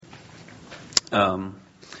Um,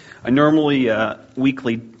 I normally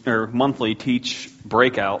weekly or monthly teach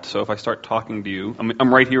Breakout, so if I start talking to you,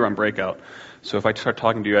 I'm right here on Breakout, so if I start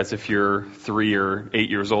talking to you as if you're 3 or 8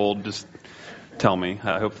 years old, just tell me.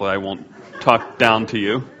 Hopefully I won't talk down to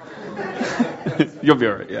you. You'll be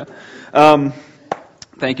all right, yeah.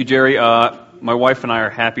 Thank you, Jerry. My wife and I are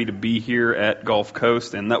happy to be here at Gulf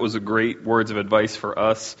Coast, and that was a great words of advice for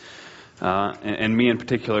us, and me in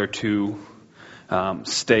particular, to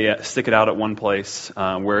stick it out at one place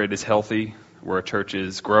where it is healthy, where a church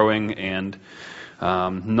is growing, and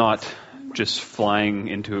not just flying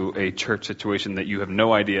into a church situation that you have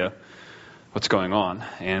no idea what's going on.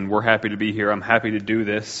 And we're happy to be here. I'm happy to do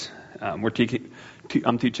this. I'm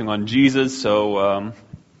teaching on Jesus, so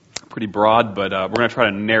pretty broad, but we're going to try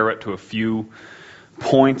to narrow it to a few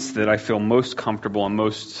points that I feel most comfortable and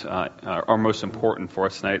are most important for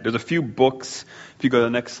us tonight. There's a few books, if you go to the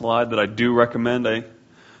next slide, that I do recommend. I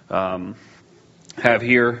have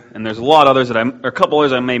here, and there's a couple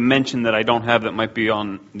others I may mention that I don't have that might be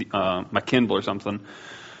on my Kindle or something.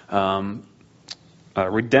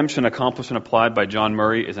 Redemption, Accomplished and Applied by John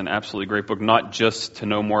Murray is an absolutely great book, not just to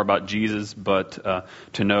know more about Jesus, but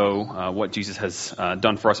to know what Jesus has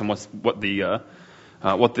done for us and what the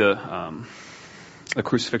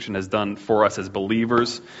crucifixion has done for us as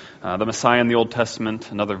believers. The Messiah in the Old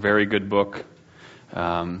Testament, another very good book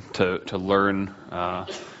to learn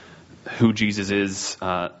who Jesus is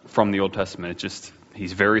from the Old Testament.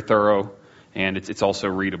 He's very thorough, and it's also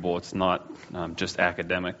readable. It's not just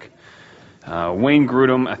academic. Wayne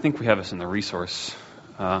Grudem, I think we have this in the resource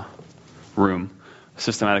room,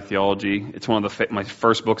 Systematic Theology. It's one of my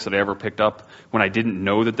first books that I ever picked up when I didn't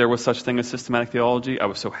know that there was such thing as systematic theology. I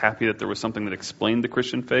was so happy that there was something that explained the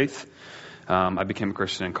Christian faith. I became a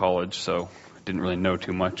Christian in college, so I didn't really know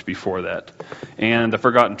too much before that. And The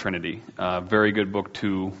Forgotten Trinity, very good book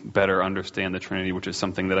to better understand the Trinity, which is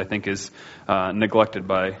something that I think is neglected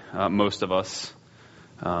by most of us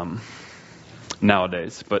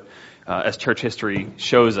nowadays. But as church history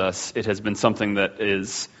shows us, it has been something that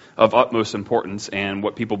is of utmost importance and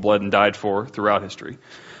what people bled and died for throughout history.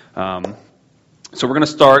 So we're going to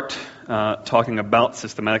start talking about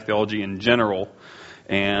systematic theology in general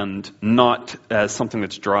and not as something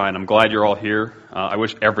that's dry. And I'm glad you're all here. I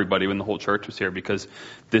wish everybody in the whole church was here, because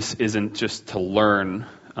this isn't just to learn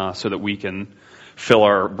so that we can fill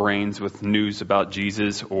our brains with news about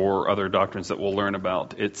Jesus or other doctrines that we'll learn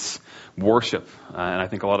about. It's worship, and I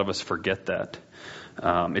think a lot of us forget that.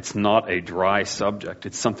 It's not a dry subject.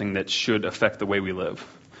 It's something that should affect the way we live.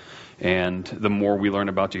 And the more we learn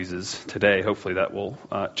about Jesus today, hopefully that will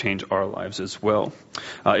change our lives as well.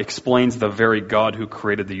 Explains the very God who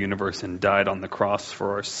created the universe and died on the cross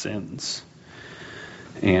for our sins.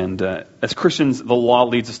 And as Christians, the law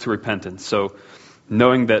leads us to repentance. So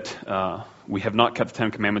knowing that we have not kept the Ten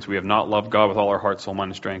Commandments, we have not loved God with all our heart, soul, mind,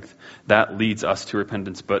 and strength, that leads us to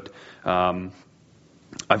repentance. But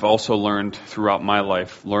I've also learned throughout my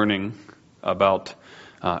life, learning about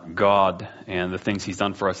God and the things He's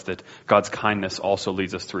done for us, that God's kindness also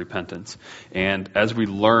leads us to repentance. And as we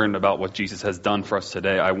learn about what Jesus has done for us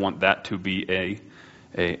today, I want that to be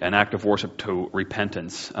an act of worship to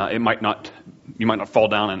repentance. You might not fall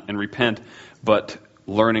down and repent, but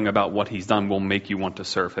learning about what He's done will make you want to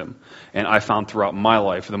serve Him. And I found throughout my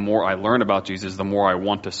life, the more I learn about Jesus, the more I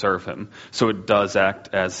want to serve Him. So it does act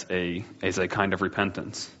as a kind of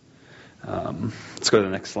repentance. Let's go to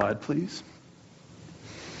the next slide, please.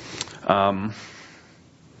 I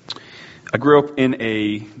grew up in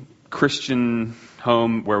a Christian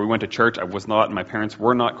home where we went to church. I was not, and my parents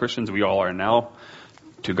were not Christians. We all are now.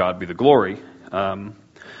 To God be the glory.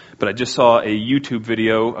 But I just saw a YouTube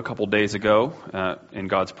video a couple days ago in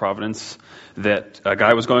God's providence that a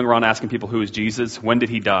guy was going around asking people, who is Jesus? When did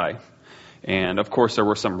He die? And of course there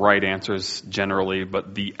were some right answers generally,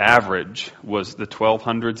 but the average was the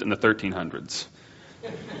 1200s and the 1300s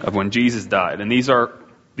of when Jesus died. And these are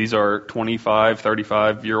 25,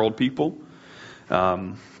 35-year-old people.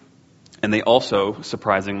 And they also,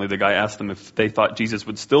 surprisingly, the guy asked them if they thought Jesus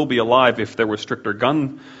would still be alive if there were stricter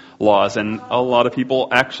gun laws, and a lot of people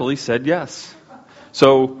actually said yes.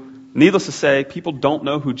 So, needless to say, people don't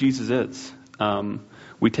know who Jesus is.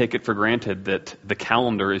 We take it for granted that the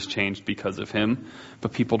calendar is changed because of Him,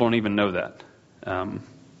 but people don't even know that.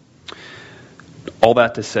 All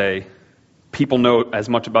that to say, people know as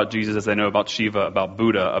much about Jesus as they know about Shiva, about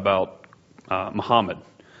Buddha, about Muhammad.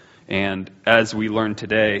 And as we learn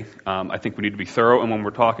today, I think we need to be thorough and when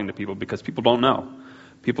we're talking to people, because people don't know.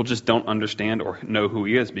 People just don't understand or know who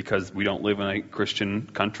He is because we don't live in a Christian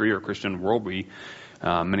country or Christian world. We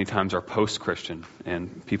many times are post-Christian,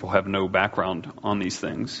 and people have no background on these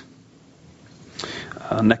things.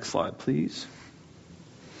 Next slide, please.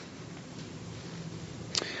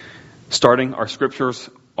 Starting, our scriptures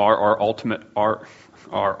are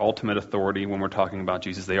our ultimate authority when we're talking about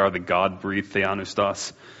Jesus. They are the God-breathed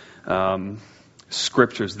theopneustos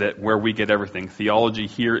scriptures that where we get everything. Theology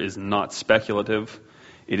here is not speculative.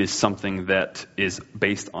 It is something that is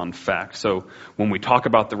based on fact. So when we talk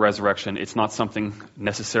about the resurrection, it's not something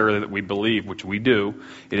necessarily that we believe, which we do.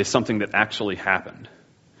 It is something that actually happened.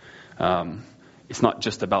 It's not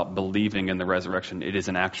just about believing in the resurrection. It is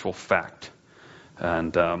an actual fact.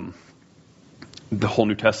 And the whole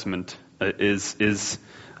New Testament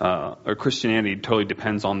or Christianity totally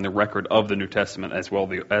depends on the record of the New Testament as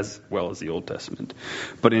well as the Old Testament.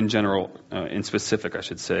 But in general, in specific, I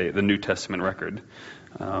should say, the New Testament record,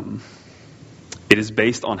 it is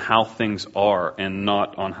based on how things are and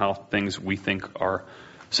not on how things we think are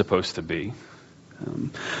supposed to be.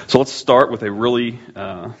 So let's start with a really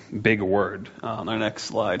big word on our next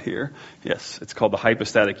slide here. Yes, it's called the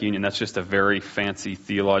hypostatic union. That's just a very fancy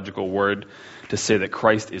theological word to say that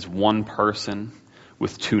Christ is one person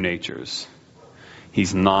with two natures.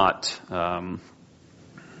 He's not.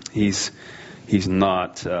 He's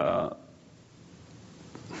not.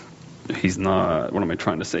 What am I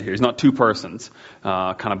trying to say here? He's not two persons,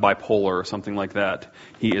 kind of bipolar or something like that.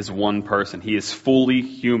 He is one person. He is fully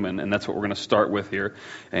human, and that's what we're going to start with here.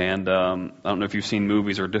 And I don't know if you've seen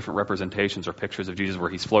movies or different representations or pictures of Jesus where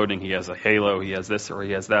he's floating. He has a halo. He has this or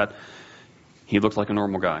he has that. He looked like a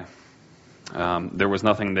normal guy. There was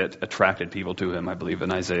nothing that attracted people to him, I believe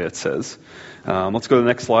in Isaiah it says. Let's go to the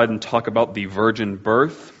next slide and talk about the virgin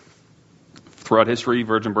birth. Throughout history,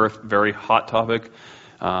 virgin birth, very hot topic.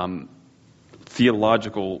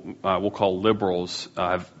 Theological, we'll call liberals,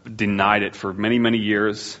 have denied it for many, many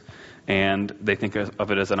years, and they think of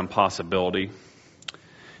it as an impossibility,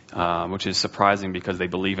 which is surprising because they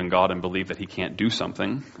believe in God and believe that He can't do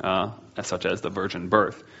something, such as the virgin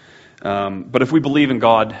birth. But if we believe in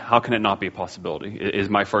God, how can it not be a possibility, is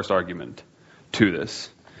my first argument to this.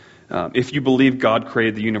 If you believe God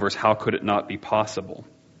created the universe, how could it not be possible?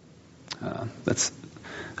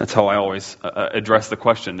 That's how I always address the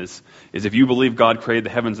question, is if you believe God created the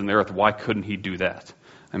heavens and the earth, why couldn't He do that?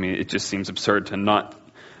 I mean, it just seems absurd to not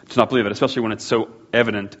believe it, especially when it's so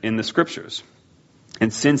evident in the Scriptures.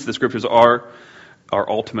 And since the Scriptures are our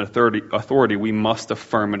ultimate authority, we must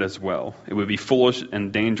affirm it as well. It would be foolish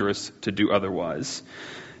and dangerous to do otherwise.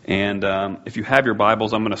 And if you have your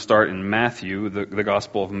Bibles, I'm going to start in Matthew, the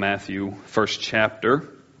Gospel of Matthew, first chapter.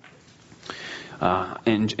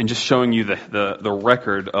 And just showing you the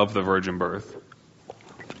record of the virgin birth.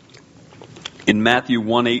 In Matthew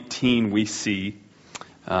 1:18 we see,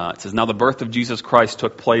 it says, "Now the birth of Jesus Christ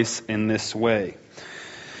took place in this way.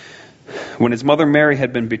 When his mother Mary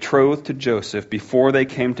had been betrothed to Joseph, before they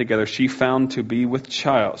came together, she was found to be with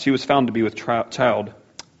child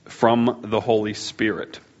from the Holy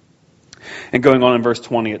Spirit." And going on in verse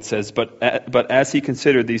 20 it says, But as he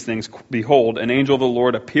considered these things, behold, an angel of the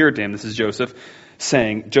Lord appeared to him," this is Joseph,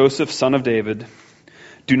 "saying, Joseph, son of David,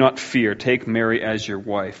 do not fear, take Mary as your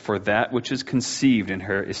wife, for that which is conceived in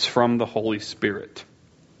her is from the Holy Spirit."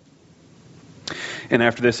 And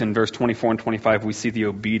after this, in verse 24 and 25, we see the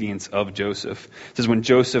obedience of Joseph. It says, "When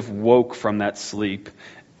Joseph woke from that sleep,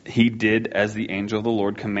 he did as the angel of the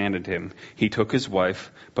Lord commanded him. He took his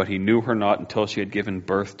wife, but he knew her not until she had given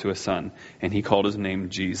birth to a son, and he called his name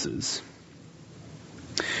Jesus."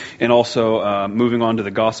 And also, moving on to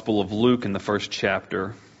the Gospel of Luke in the first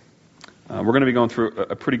chapter, we're going to be going through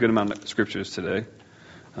a pretty good amount of scriptures today,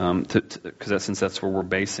 since that's where we're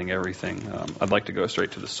basing everything. I'd like to go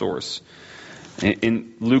straight to the source.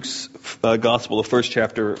 In Luke's Gospel, the first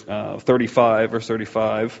chapter, 35, verse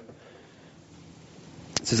 35,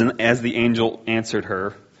 it says, "And as the angel answered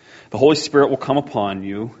her, the Holy Spirit will come upon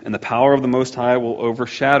you, and the power of the Most High will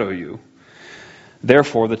overshadow you.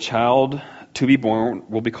 Therefore, the child to be born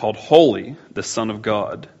will be called Holy, the Son of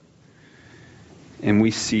God." And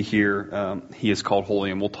we see here, he is called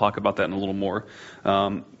Holy, and we'll talk about that in a little more.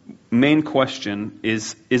 Main question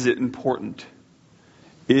is it important?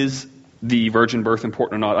 Is the virgin birth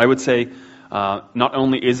important or not? I would say not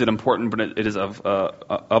only is it important, but it is of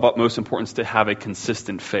utmost importance to have a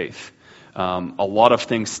consistent faith. A lot of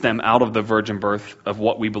things stem out of the virgin birth of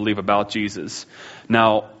what we believe about Jesus.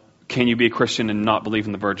 Now, can you be a Christian and not believe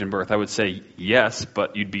in the virgin birth? I would say yes,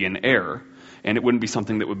 but you'd be in error, and it wouldn't be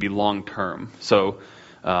something that would be long term. So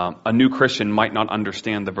a new Christian might not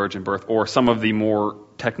understand the virgin birth or some of the more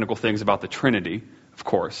technical things about the Trinity, of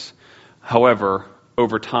course. However,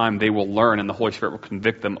 over time, they will learn, and the Holy Spirit will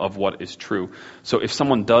convict them of what is true. So if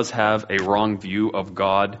someone does have a wrong view of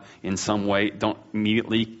God in some way, don't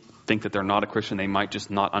immediately think that they're not a Christian. They might just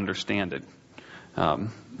not understand it.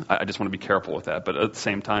 I just want to be careful with that. But at the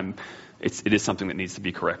same time, it is something that needs to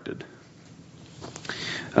be corrected.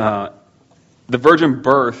 The virgin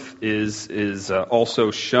birth is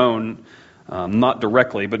also shown, not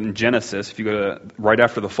directly, but in Genesis. If you go to right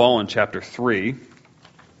after the fall in chapter 3,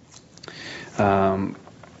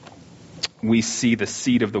 we see the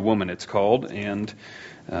seed of the woman, it's called. And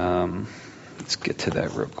let's get to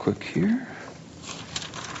that real quick here.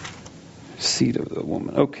 Seed of the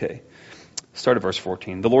woman. Okay. Start at verse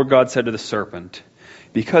 14. The Lord God said to the serpent,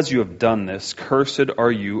 "Because you have done this, cursed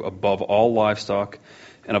are you above all livestock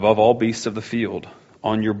and above all beasts of the field.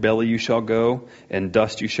 On your belly you shall go, and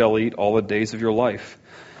dust you shall eat all the days of your life."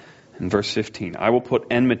 In verse 15, "I will put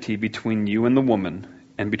enmity between you and the woman,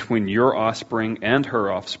 and between your offspring and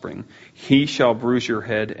her offspring. He shall bruise your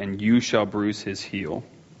head, and you shall bruise his heel."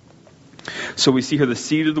 So we see here the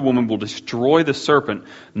seed of the woman will destroy the serpent,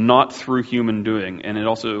 not through human doing. And it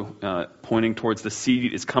also pointing towards the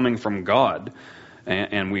seed is coming from God.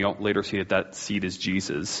 And we later see that seed is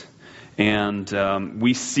Jesus. And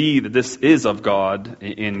we see that this is of God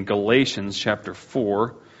in Galatians chapter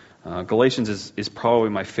 4. Galatians is probably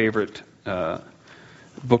my favorite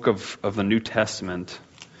book of the New Testament,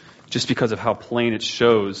 just because of how plain it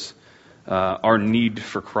shows our need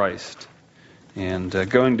for Christ. And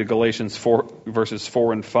going to Galatians 4, verses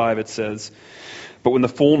 4 and 5, it says, "But when the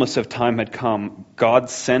fullness of time had come, God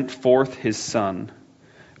sent forth his Son,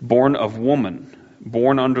 born of woman,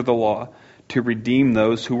 born under the law, to redeem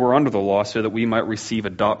those who were under the law, so that we might receive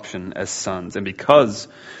adoption as sons. And because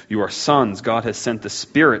you are sons, God has sent the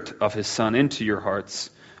Spirit of his Son into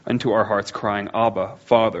our hearts, crying, 'Abba,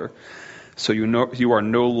 Father.' So you are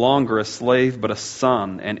no longer a slave, but a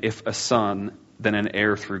son, and if a son, then an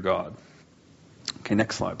heir through God." Okay,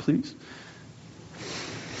 next slide, please.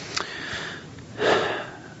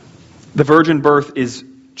 The virgin birth is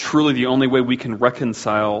truly the only way we can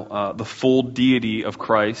reconcile the full deity of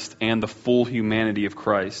Christ and the full humanity of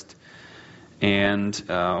Christ. And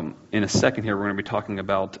in a second here, we're going to be talking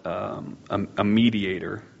about a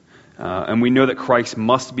mediator. And we know that Christ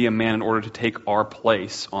must be a man in order to take our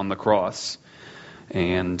place on the cross.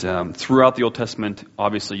 And throughout the Old Testament,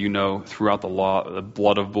 obviously throughout the law, the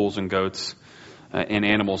blood of bulls and goats and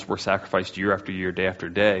animals were sacrificed year after year, day after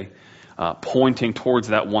day, pointing towards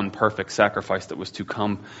that one perfect sacrifice that was to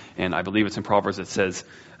come. And I believe it's in Proverbs that says,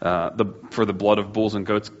 for the blood of bulls and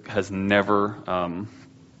goats has never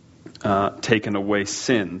taken away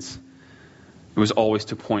sins. It was always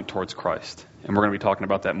to point towards Christ. And we're going to be talking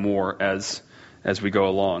about that more as we go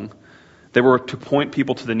along. They were to point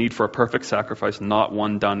people to the need for a perfect sacrifice, not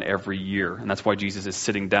one done every year. And that's why Jesus is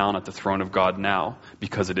sitting down at the throne of God now,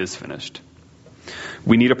 because it is finished.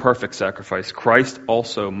 We need a perfect sacrifice. Christ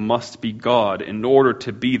also must be God in order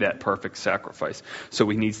to be that perfect sacrifice. So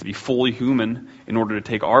he needs to be fully human in order to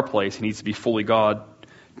take our place. He needs to be fully God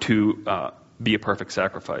to be a perfect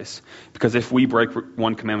sacrifice. Because if we break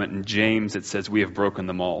one commandment in James, it says we have broken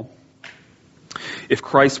them all. If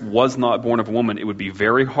Christ was not born of a woman, it would be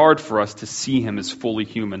very hard for us to see him as fully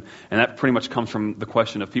human. And that pretty much comes from the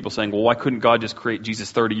question of people saying, well, why couldn't God just create Jesus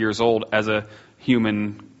 30 years old as a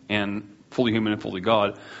human and fully human and fully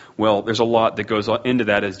God? Well, there's a lot that goes into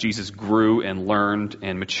that as Jesus grew and learned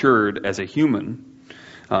and matured as a human.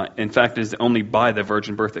 In fact, it is only by the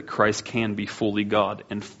virgin birth that Christ can be fully God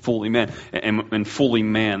and fully man. And fully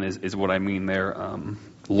man is what I mean there,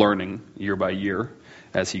 learning year by year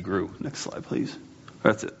as he grew. Next slide, please.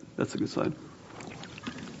 That's it. That's a good slide.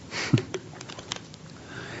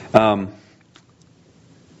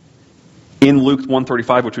 In Luke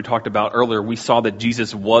 1:35, which we talked about earlier, we saw that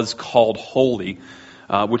Jesus was called holy,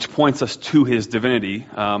 which points us to his divinity.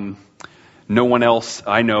 No one else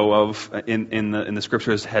I know of in the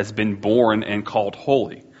scriptures has been born and called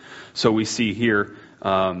holy. So we see here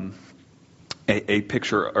a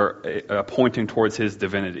picture or pointing towards his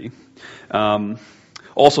divinity.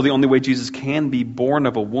 Also, the only way Jesus can be born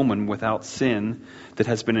of a woman without sin that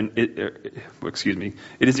has been it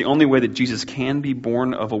is the only way that Jesus can be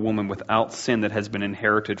born of a woman without sin that has been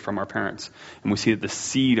inherited from our parents. And we see that the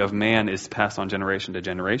seed of man is passed on generation to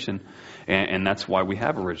generation, and that's why we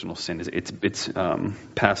have original sin. It's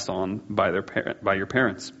passed on by your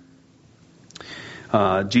parents.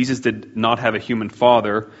 Jesus did not have a human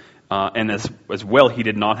father, and as well, he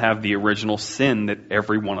did not have the original sin that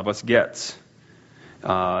every one of us gets.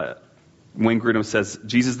 Wayne Grudem says,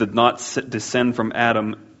 Jesus did not descend from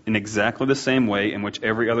Adam in exactly the same way in which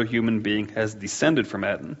every other human being has descended from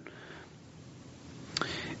Adam.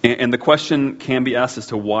 And the question can be asked as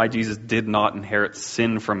to why Jesus did not inherit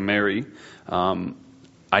sin from Mary.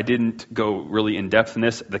 I didn't go really in depth in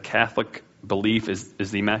this. The Catholic belief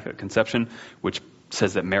is the Immaculate Conception, which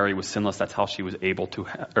says that Mary was sinless. That's how she was able to,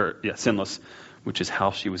 sinless, which is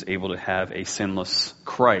how she was able to have a sinless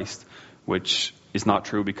Christ, which is not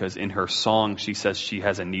true because in her song she says she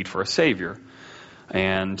has a need for a Savior.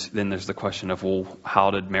 And then there's the question of, well,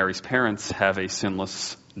 how did Mary's parents have a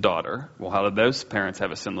sinless daughter? Well, how did those parents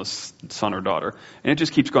have a sinless son or daughter? And it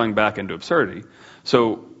just keeps going back into absurdity.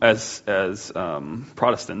 So as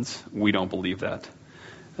Protestants, we don't believe that.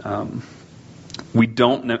 We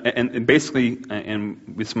don't know, and basically,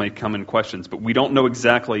 and this may come in questions, but we don't know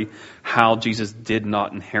exactly how Jesus did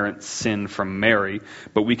not inherit sin from Mary,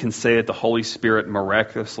 but we can say that the Holy Spirit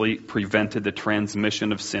miraculously prevented the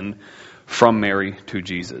transmission of sin from Mary to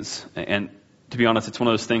Jesus. And to be honest, it's one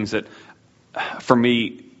of those things that, for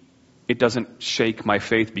me, it doesn't shake my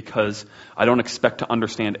faith because I don't expect to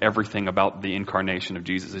understand everything about the incarnation of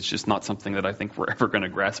Jesus. It's just not something that I think we're ever going to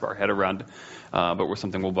grasp our head around, but we're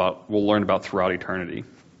something we'll learn about throughout eternity.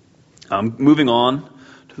 Moving on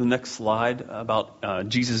to the next slide about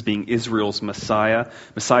Jesus being Israel's Messiah.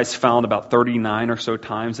 Messiah is found about 39 or so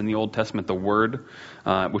times in the Old Testament. The word,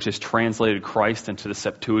 which is translated Christ into the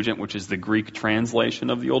Septuagint, which is the Greek translation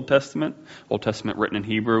of the Old Testament. Old Testament written in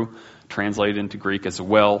Hebrew, translated into Greek as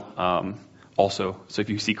well. Also, so if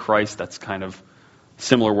you see Christ, that's kind of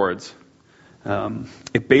similar words.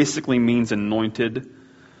 It basically means anointed.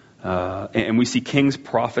 And we see kings,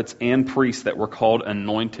 prophets, and priests that were called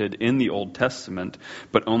anointed in the Old Testament,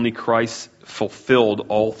 but only Christ fulfilled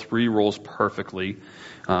all three roles perfectly.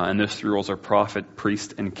 And those three roles are prophet,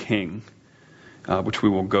 priest, and king, which we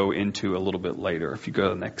will go into a little bit later. If you go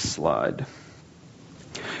to the next slide.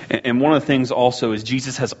 And one of the things also is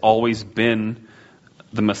Jesus has always been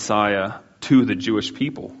the Messiah to the Jewish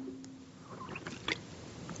people.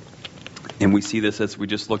 And we see this as we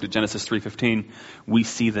just looked at Genesis 3:15. We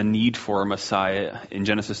see the need for a Messiah in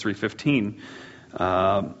Genesis 3:15.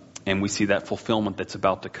 And we see that fulfillment that's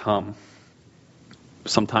about to come.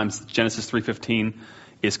 Sometimes Genesis 3:15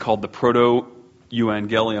 is called the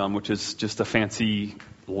Proto-Evangelion, which is just a fancy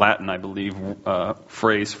Latin, I believe,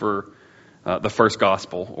 phrase for the first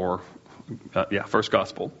gospel, first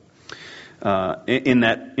gospel. In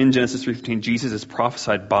Genesis 3:15, Jesus is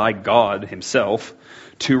prophesied by God himself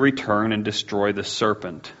to return and destroy the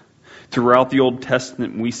serpent. Throughout the Old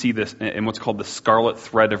Testament, we see this in what's called the scarlet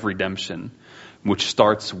thread of redemption, which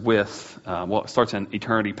starts with, it starts in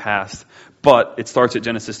eternity past, but it starts at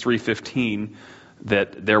Genesis 3:15,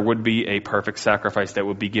 that there would be a perfect sacrifice that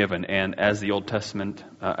would be given. And as the Old Testament,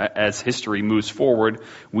 as history moves forward,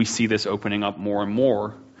 we see this opening up more and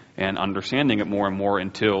more and understanding it more and more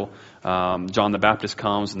until John the Baptist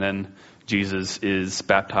comes, and then Jesus is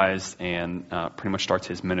baptized and pretty much starts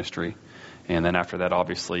his ministry. And then after that,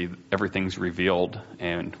 obviously, everything's revealed,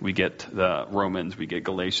 and we get the Romans, we get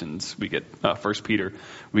Galatians, we get 1 Peter,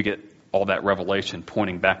 we get all that revelation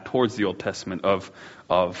pointing back towards the Old Testament of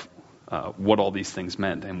what all these things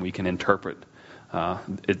meant, and we can interpret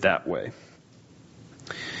it that way.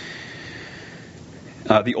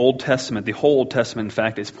 The Old Testament, the whole Old Testament, in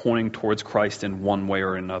fact, is pointing towards Christ in one way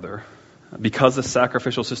or another. Because the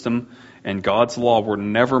sacrificial system and God's law were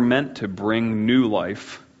never meant to bring new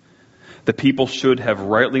life, the people should have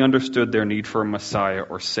rightly understood their need for a Messiah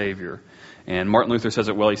or Savior. And Martin Luther says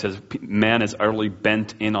it well. He says, man is utterly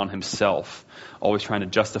bent in on himself, always trying to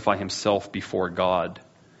justify himself before God.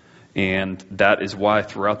 And that is why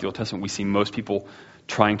throughout the Old Testament we see most people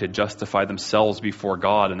trying to justify themselves before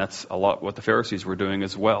God, and that's a lot what the Pharisees were doing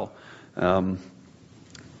as well.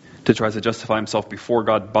 To try to justify himself before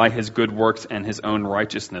God by his good works and his own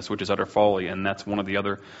righteousness, which is utter folly, and that's one of the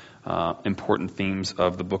other important themes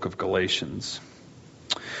of the book of Galatians.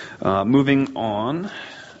 Moving on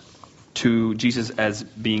to Jesus as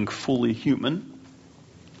being fully human.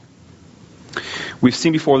 We've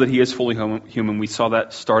seen before that he is fully human. We saw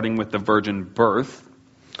that starting with the virgin birth.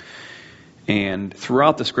 And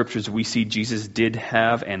throughout the scriptures, we see Jesus did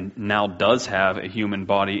have and now does have a human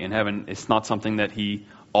body in heaven. It's not something that he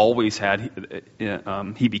always had.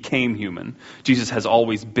 He became human. Jesus has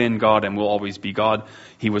always been God and will always be God.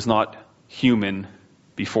 He was not human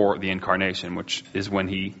before the incarnation, which is when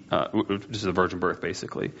which is the virgin birth,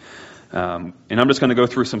 basically. And I'm just going to go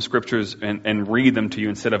through some scriptures and read them to you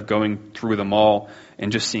instead of going through them all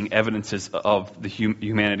and just seeing evidences of the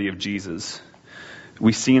humanity of Jesus.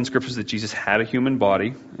 We see in scriptures that Jesus had a human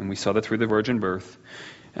body, and we saw that through the virgin birth.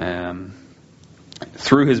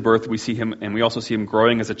 Through his birth, we see him, and we also see him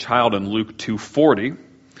growing as a child in Luke 2:40.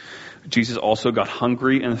 Jesus also got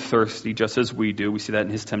hungry and thirsty, just as we do. We see that in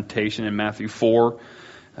his temptation in Matthew 4.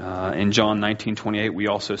 In John 19:28, we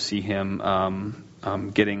also see him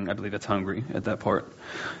getting, I believe that's hungry at that part.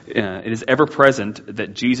 It is ever present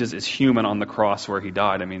that Jesus is human on the cross where he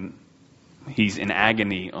died. I mean, he's in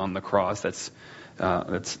agony on the cross. That's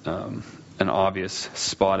an obvious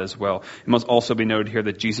spot as well. It must also be noted here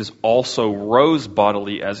that Jesus also rose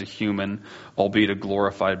bodily as a human, albeit a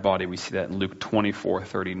glorified body. We see that in Luke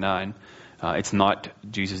 24:39. It's not,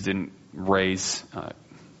 Jesus didn't raise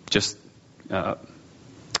just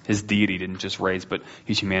his deity didn't just raise, but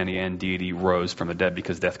his humanity and deity rose from the dead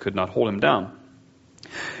because death could not hold him down.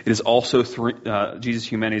 It is also Jesus'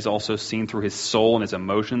 humanity is also seen through his soul and his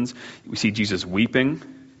emotions. We see Jesus weeping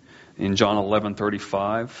in John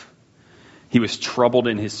 11:35. He was troubled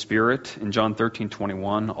in his spirit in John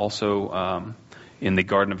 13:21. Also in the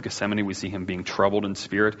Garden of Gethsemane, we see him being troubled in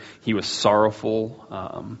spirit. He was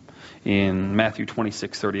sorrowful in Matthew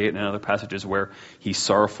 26:38 and other passages where he's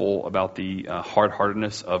sorrowful about the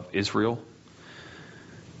hard-heartedness of Israel.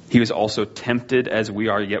 He was also tempted as we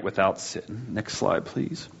are, yet without sin. Next slide,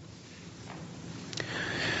 please.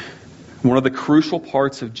 One of the crucial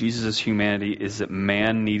parts of Jesus' humanity is that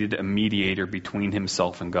man needed a mediator between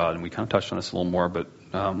himself and God. And we kind of touched on this a little more, but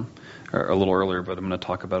or a little earlier, but I'm going to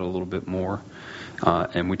talk about it a little bit more.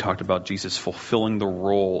 And we talked about Jesus fulfilling the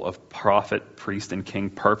role of prophet, priest, and king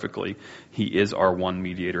perfectly. He is our one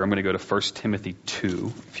mediator. I'm going to go to 1 Timothy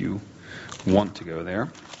 2, if you want to go there.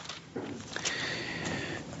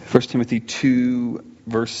 1 Timothy 2,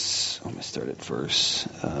 verse... I'm going to start at verse...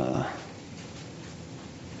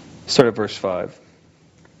 Start at verse 5.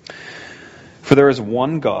 For there is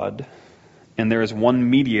one God, and there is one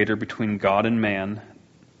mediator between God and men,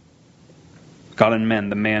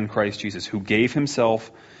 the man Christ Jesus, who gave himself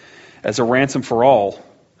as a ransom for all,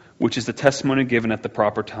 which is the testimony given at the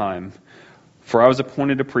proper time. For I was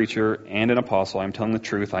appointed a preacher and an apostle. I am telling the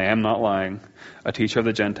truth. I am not lying. A teacher of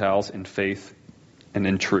the Gentiles in faith and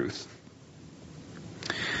in truth.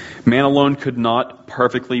 Man alone could not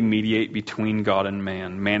perfectly mediate between God and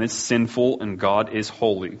man. Man is sinful and God is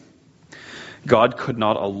holy. God could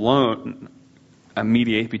not alone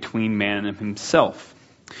mediate between man and himself.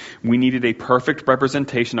 We needed a perfect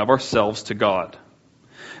representation of ourselves to God.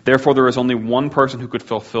 Therefore, there is only one person who could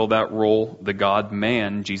fulfill that role, the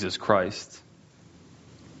God-man, Jesus Christ.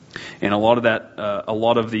 And a lot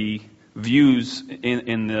of the views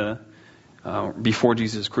in the before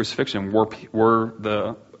Jesus' crucifixion were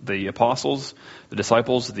the apostles, the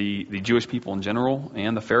disciples, the Jewish people in general,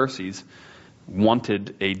 and the Pharisees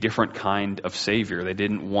wanted a different kind of Savior. They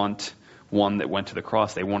didn't want one that went to the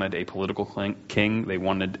cross. They wanted a political king. They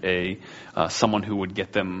wanted someone who would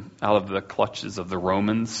get them out of the clutches of the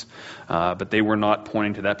Romans. But they were not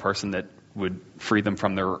pointing to that person that would free them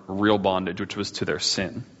from their real bondage, which was to their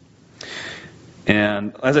sin.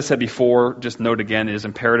 And as I said before, just note again, it is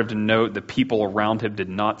imperative to note the people around him did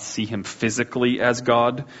not see him physically as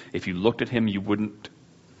God. If you looked at him, you wouldn't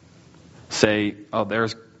say, oh,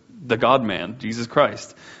 there's the God-man, Jesus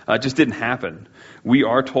Christ. It just didn't happen. We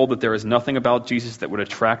are told that there is nothing about Jesus that would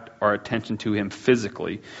attract our attention to him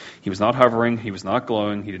physically. He was not hovering. He was not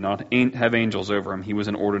glowing. He did not have angels over him. He was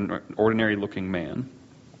an ordinary-looking man.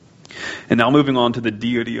 And now moving on to the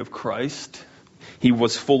deity of Christ. He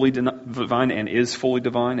was fully divine and is fully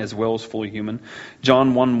divine as well as fully human.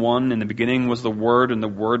 John 1:1, in the beginning was the Word, and the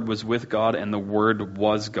Word was with God, and the Word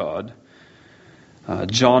was God.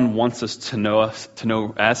 John wants us to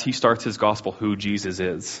know as he starts his gospel who Jesus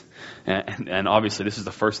is. And obviously this is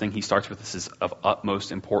the first thing he starts with. This is of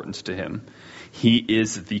utmost importance to him. He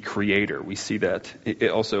is the creator. We see that.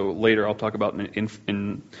 It also later I'll talk about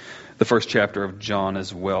in the first chapter of John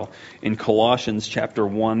as well. In Colossians chapter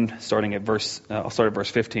 1, starting at I'll start at verse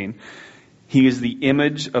 15. He is the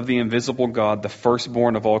image of the invisible God, the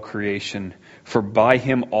firstborn of all creation. For by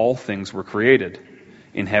him all things were created,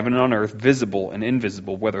 in heaven and on earth, visible and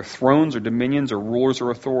invisible, whether thrones or dominions or rulers or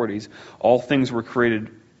authorities. All things were created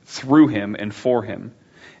through him and for him.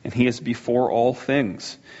 And he is before all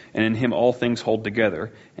things, and in him all things hold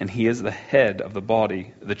together. And he is the head of the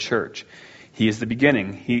body, the church. He is the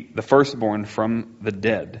beginning, the firstborn from the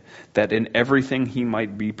dead, that in everything he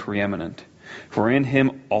might be preeminent. For in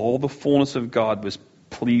him all the fullness of God was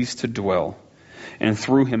pleased to dwell, and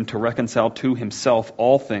through him to reconcile to himself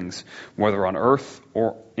all things, whether on earth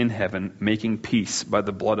or in heaven, making peace by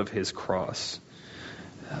the blood of his cross.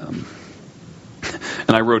 And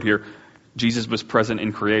I wrote here, Jesus was present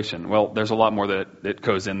in creation. Well, there's a lot more that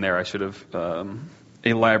goes in there. I should have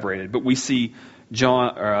elaborated. But we see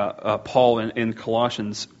Paul in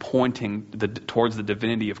Colossians pointing towards the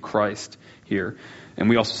divinity of Christ here. And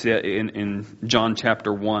we also see that in John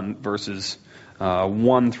chapter 1, verses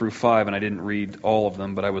 1 through 5. And I didn't read all of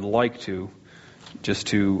them, but I would like to, just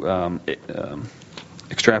to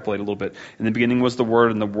extrapolate a little bit. In the beginning was the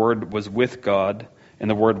Word, and the Word was with God, and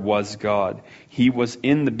the Word was God. He was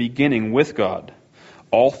in the beginning with God.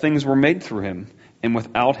 All things were made through him, and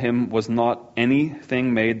without him was not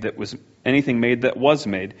anything made that was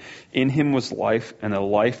made. In him was life, and the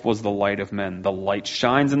life was the light of men. The light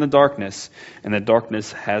shines in the darkness, and the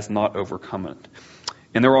darkness has not overcome it.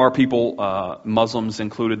 And there are people, Muslims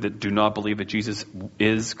included, that do not believe that Jesus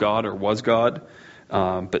is God or was God.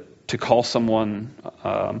 But to call someone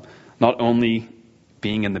not only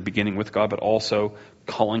being in the beginning with God, but also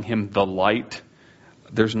calling him the light,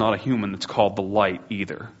 there's not a human that's called the light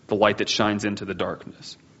either. The light that shines into the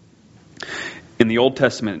darkness. In the Old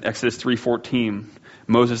Testament, Exodus 3:14,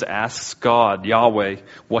 Moses asks God, Yahweh,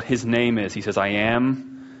 what his name is. He says, I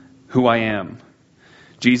am who I am.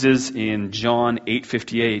 Jesus in John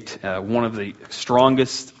 8:58, one of the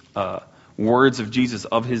strongest words of Jesus,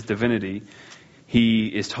 of his divinity, he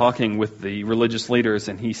is talking with the religious leaders,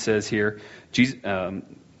 and he says here, Jesus,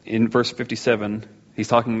 in verse 57, he's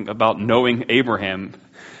talking about knowing Abraham,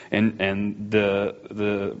 and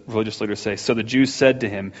the religious leaders say, so the Jews said to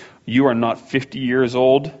him, you are not 50 years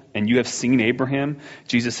old, and you have seen Abraham?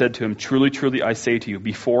 Jesus said to him, truly, truly, I say to you,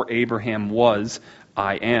 before Abraham was,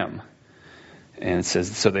 I am. And it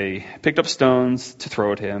says, so they picked up stones to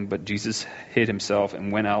throw at him, but Jesus hid himself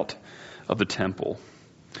and went out of the temple.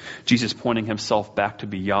 Jesus pointing himself back to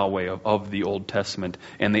be Yahweh of the Old Testament,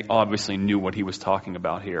 and they obviously knew what he was talking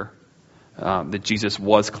about here. That Jesus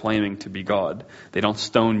was claiming to be God. They don't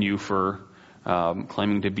stone you for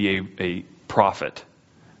claiming to be a prophet.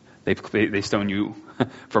 They stone you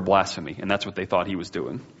for blasphemy, and that's what they thought he was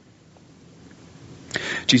doing.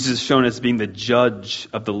 Jesus is shown as being the judge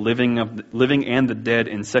of the living and the dead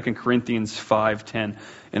in 2 Corinthians 5:10,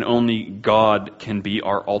 and only God can be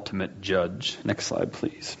our ultimate judge. Next slide,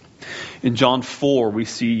 please. In John 4, we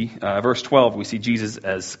see, verse 12, we see Jesus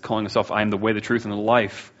as calling himself, I am the way, the truth, and the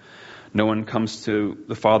life. No one comes to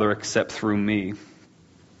the Father except through me.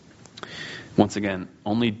 Once again,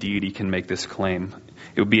 only deity can make this claim.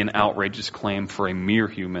 It would be an outrageous claim for a mere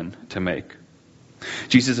human to make.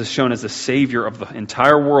 Jesus is shown as the Savior of the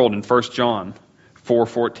entire world in 1 John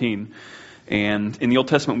 4:14. And in the Old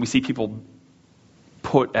Testament, we see people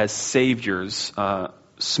put as saviors,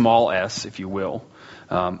 small s, if you will.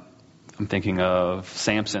 I'm thinking of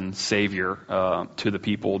Samson, Savior to the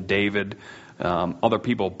people, David, other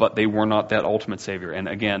people, but they were not that ultimate Savior. And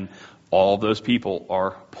again, all those people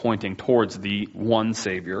are pointing towards the one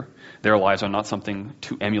Savior. Their lives are not something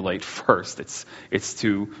to emulate first. It's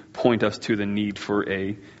to point us to the need for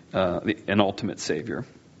an ultimate Savior.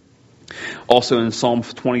 Also in Psalm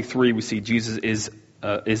 23, we see Jesus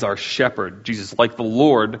is our shepherd. Jesus, like the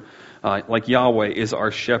Lord, like Yahweh, is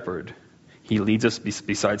our shepherd. He leads us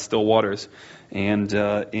beside still waters. And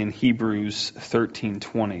in Hebrews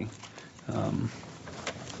 13:20,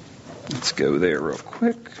 let's go there real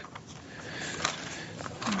quick.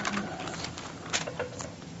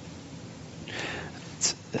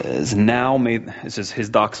 This is his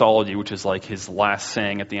doxology, which is like his last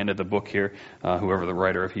saying at the end of the book here, whoever the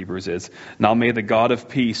writer of Hebrews is. Now may the God of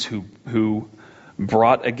peace, who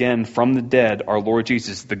brought again from the dead our Lord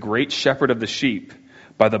Jesus, the great shepherd of the sheep,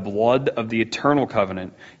 by the blood of the eternal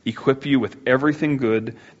covenant, equip you with everything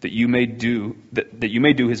good that you may do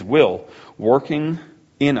his will, working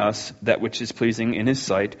in us that which is pleasing in his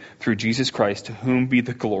sight, through Jesus Christ, to whom be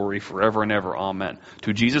the glory forever and ever. Amen.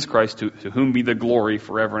 To Jesus Christ, to whom be the glory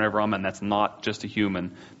forever and ever. Amen. That's not just a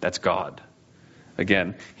human, that's God.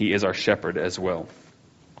 Again, he is our shepherd as well.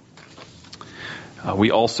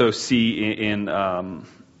 We also see in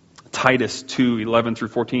Titus 2:11 through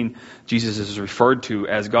 14, Jesus is referred to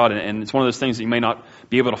as God, and it's one of those things that you may not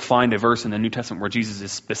be able to find a verse in the New Testament where Jesus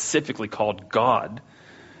is specifically called God.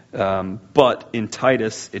 But in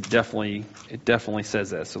Titus, it definitely says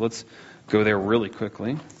that. So let's go there really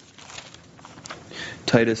quickly.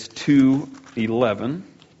 Titus 2:11.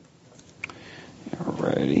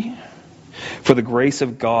 Alrighty. For the grace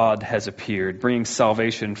of God has appeared, bringing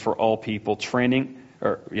salvation for all people, training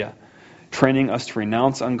us to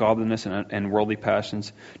renounce ungodliness and worldly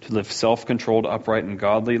passions, to live self-controlled, upright, and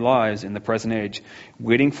godly lives in the present age,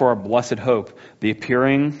 waiting for our blessed hope, the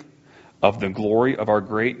appearing of the glory of our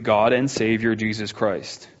great God and Savior Jesus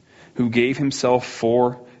Christ, who gave himself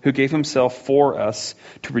for us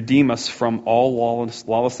to redeem us from all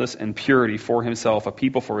lawlessness and purity for himself, a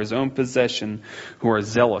people for his own possession, who are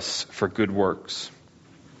zealous for good works.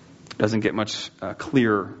 Doesn't get much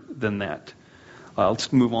clearer than that.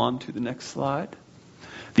 Let's move on to the next slide.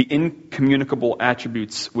 The incommunicable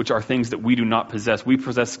attributes, which are things that we do not possess. We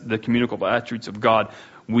possess the communicable attributes of God.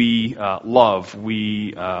 We love.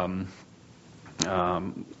 We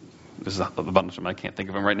This is a bunch of them, I can't think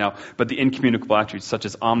of them right now, but the incommunicable attributes such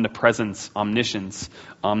as omnipresence, omniscience,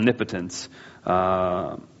 omnipotence,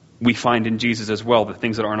 we find in Jesus as well, the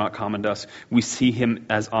things that are not common to us. We see him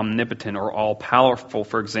as omnipotent or all-powerful,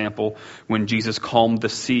 for example, when Jesus calmed the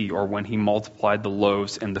sea or when he multiplied the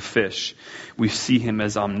loaves and the fish. We see him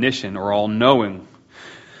as omniscient or all-knowing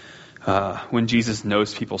when Jesus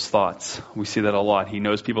knows people's thoughts. We see that a lot. He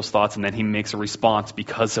knows people's thoughts and then he makes a response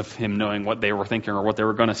because of him knowing what they were thinking or what they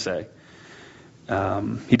were going to say.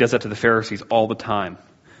 He does that to the Pharisees all the time.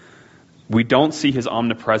 We don't see his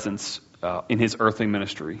omnipresence in his earthly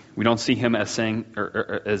ministry. We don't see him as saying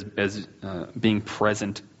or as being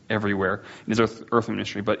present everywhere in his earthly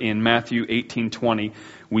ministry. But in Matthew 18:20,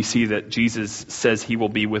 we see that Jesus says he will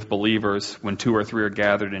be with believers when 2 or 3 are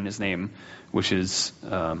gathered in his name, which is,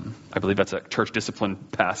 I believe that's a church discipline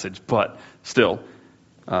passage, but still,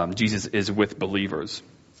 Jesus is with believers.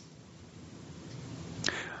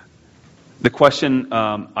 The question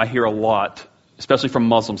I hear a lot, especially from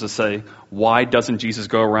Muslims, is say, why doesn't Jesus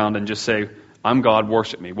go around and just say, I'm God,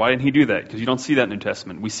 worship me? Why didn't he do that? Because you don't see that in the New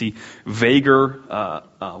Testament. We see vaguer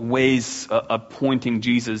ways of pointing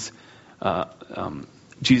Jesus'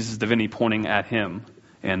 divinity pointing at him.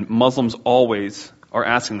 And Muslims always are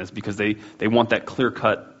asking this because they want that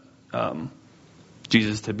clear-cut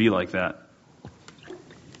Jesus to be like that.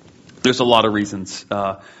 There's a lot of reasons,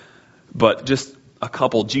 but just a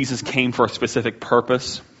couple. Jesus came for a specific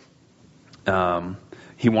purpose.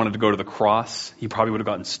 He wanted to go to the cross. He probably would have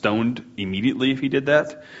gotten stoned immediately if he did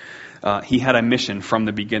that. He had a mission from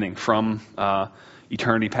the beginning. From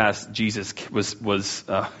eternity past, Jesus was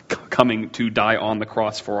coming to die on the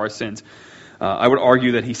cross for our sins. I would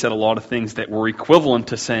argue that he said a lot of things that were equivalent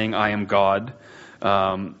to saying, I am God.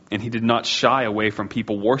 And he did not shy away from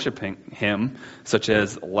people worshiping him, such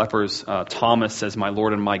as lepers. Thomas says, my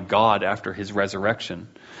Lord and my God, after his resurrection.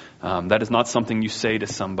 That is not something you say to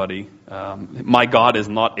somebody. My God is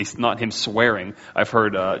not him swearing. I've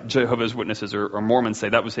heard Jehovah's Witnesses or Mormons say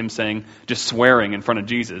that was him saying, just swearing in front of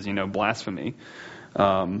Jesus, blasphemy,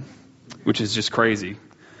 which is just crazy.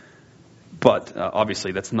 But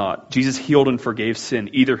obviously that's not. Jesus healed and forgave sin.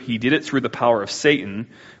 Either he did it through the power of Satan,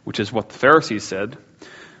 which is what the Pharisees said,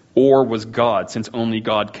 or was God, since only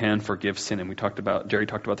God can forgive sin. And Jerry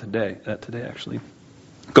talked about that today actually.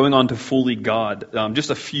 Going on to fully God, just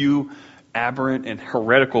a few aberrant and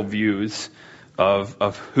heretical views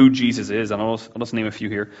of who Jesus is. I'll just name a few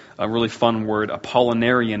here. A really fun word,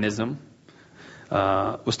 Apollinarianism.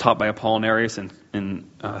 Was taught by Apollinarius in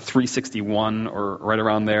 361 or right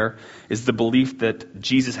around there, is the belief that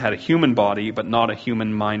Jesus had a human body but not a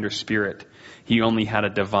human mind or spirit. He only had a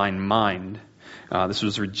divine mind. This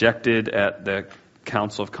was rejected at the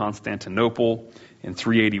Council of Constantinople in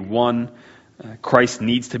 381. Christ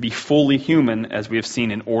needs to be fully human, as we have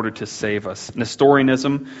seen, in order to save us.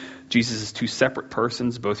 Nestorianism, Jesus is 2 separate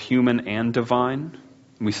persons, both human and divine.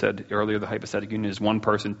 We said earlier the hypostatic union is 1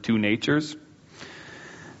 person, 2 natures.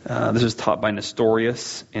 This was taught by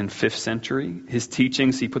Nestorius in 5th century. His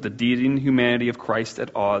teachings, he put the deity and humanity of Christ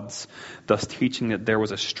at odds, thus teaching that there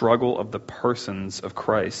was a struggle of the persons of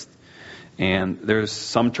Christ. And there's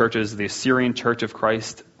some churches, the Assyrian Church of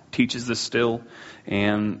Christ teaches this still,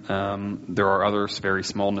 and there are others, very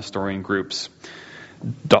small Nestorian groups.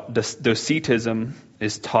 Docetism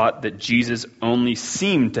is taught that Jesus only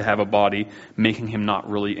seemed to have a body, making him not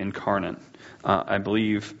really incarnate. I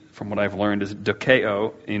believe, from what I've learned, is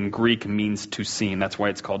dokeo in Greek means to seem. That's why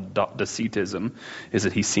it's called docetism, is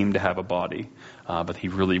that he seemed to have a body, but he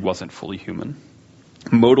really wasn't fully human.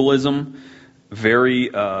 Modalism,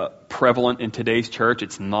 very prevalent in today's church.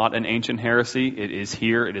 It's not an ancient heresy. It is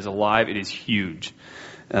here. It is alive. It is huge.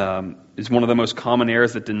 It's one of the most common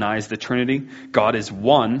errors that denies the Trinity. God is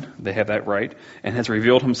one, they have that right, and has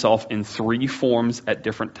revealed himself in 3 forms at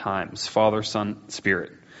different times: Father, Son,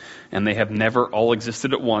 Spirit. And they have never all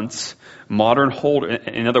existed at once. In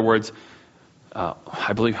other words,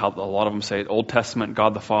 I believe how a lot of them say, Old Testament,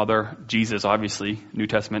 God the Father, Jesus, obviously, New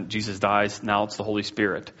Testament, Jesus dies, now it's the Holy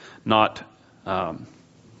Spirit, not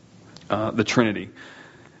the Trinity.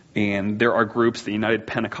 And there are groups, the United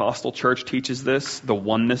Pentecostal Church teaches this, the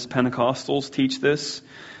Oneness Pentecostals teach this,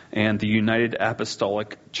 and the United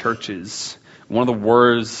Apostolic Churches. One of the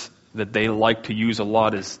words that they like to use a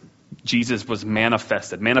lot is Jesus was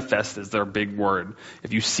manifested. Manifest is their big word.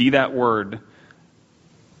 If you see that word,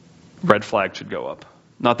 red flag should go up.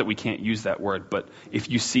 Not that we can't use that word, but if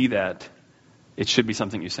you see that, it should be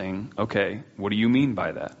something you're saying, okay, what do you mean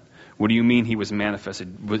by that? What do you mean he was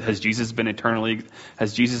manifested? Has Jesus eternally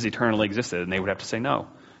existed? And they would have to say no.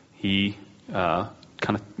 He kind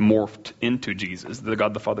of morphed into Jesus. The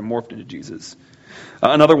God the Father morphed into Jesus.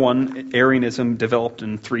 Another one, Arianism, developed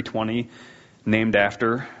in 320, named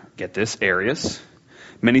after, get this, Arius.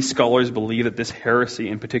 Many scholars believe that this heresy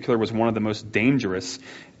in particular was one of the most dangerous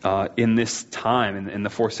in this time, in the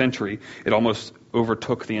 4th century. It almost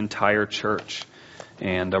overtook the entire church.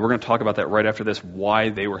 And we're going to talk about that right after this, why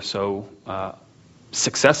they were so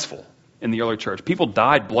successful in the early church. People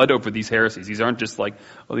died, bled over these heresies. These aren't just like,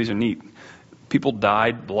 oh, these are neat. People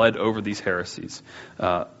died, bled over these heresies.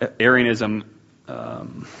 Arianism,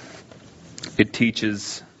 it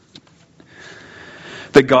teaches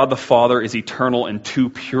that God the Father is eternal and too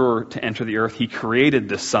pure to enter the earth. He created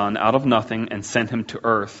the Son out of nothing and sent him to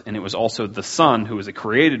earth. And it was also the Son, who is a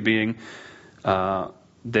created being,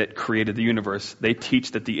 that created the universe. They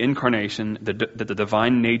teach that the incarnation, that the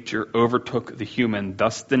divine nature overtook the human,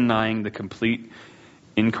 thus denying the complete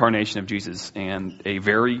incarnation of Jesus. And a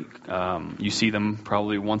very, you see them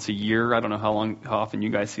probably once a year. I don't know how often you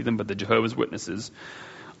guys see them, but the Jehovah's Witnesses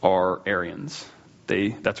are Arians.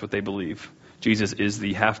 That's what they believe. Jesus is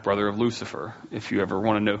the half-brother of Lucifer, if you ever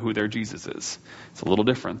want to know who their Jesus is. It's a little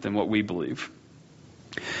different than what we believe.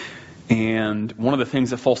 And one of the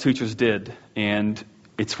things that false teachers did, and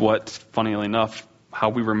it's what, funnily enough, how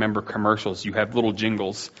we remember commercials. You have little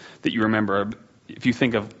jingles that you remember. If you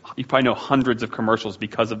think of, you probably know hundreds of commercials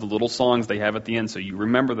because of the little songs they have at the end, so you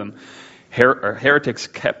remember them. Heretics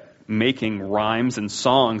kept making rhymes and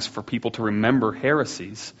songs for people to remember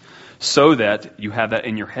heresies, so that you have that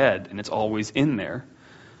in your head and it's always in there.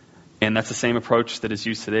 And that's the same approach that is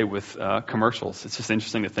used today with commercials. It's just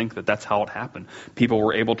interesting to think that that's how it happened. People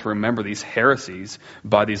were able to remember these heresies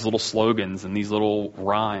by these little slogans and these little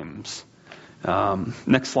rhymes.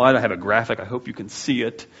 Next slide, I have a graphic. I hope you can see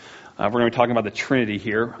it. We're going to be talking about the Trinity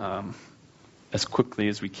here as quickly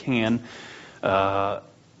as we can.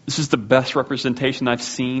 This is the best representation I've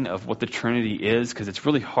seen of what the Trinity is, because it's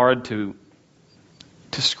really hard to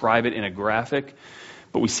describe it in a graphic.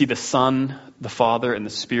 But we see the Son, the Father, and the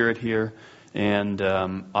Spirit here. And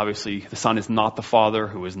obviously the Son is not the Father,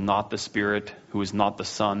 who is not the Spirit, who is not the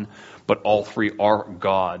Son. But all three are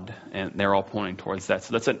God, and they're all pointing towards that.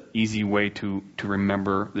 So that's an easy way to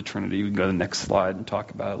remember the Trinity. We can go to the next slide and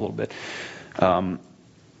talk about it a little bit.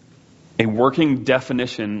 A working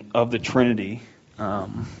definition of the Trinity,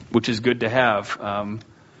 which is good to have,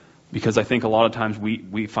 because I think a lot of times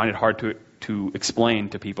we find it hard to explain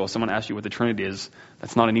to people. If someone asks you what the Trinity is,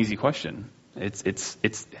 that's not an easy question.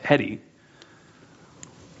 It's heady.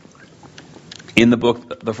 In the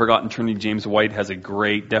book, The Forgotten Trinity, James White has a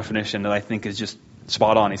great definition that I think is just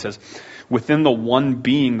spot on. He says, within the one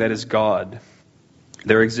being that is God,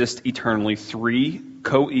 there exist eternally three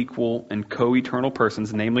co-equal and co-eternal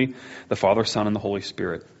persons, namely the Father, Son, and the Holy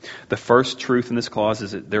Spirit. The first truth in this clause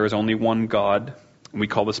is that there is only one God, and we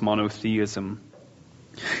call this monotheism.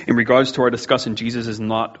 In regards to our discussion, Jesus is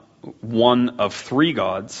not one of three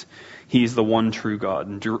gods. He is the one true God.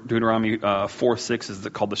 In Deuteronomy 4:6 is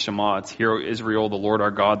called the Shema. It's, Hear, O Israel, the Lord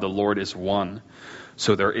our God, the Lord is one.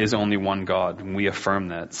 So there is only one God, and we affirm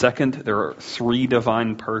that. Second, there are three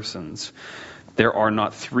divine persons. There are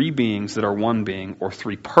not three beings that are one being, or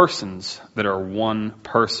three persons that are one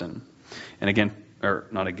person. And again, or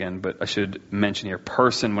not again, but I should mention here,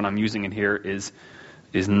 person, when I'm using it here, is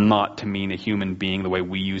not to mean a human being the way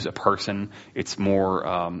we use a person. It's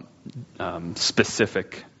more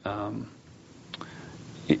specific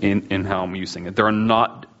in how I'm using it. There are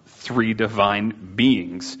not three divine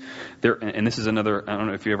beings. And this is another, I don't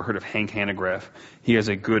know if you ever heard of Hank Hanegraaff. He has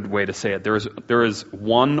a good way to say it. There is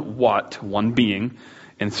one what, one being,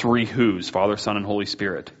 and three whos, Father, Son, and Holy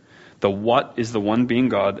Spirit. The what is the one being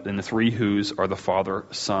God, and the three whos are the Father,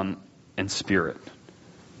 Son, and Spirit.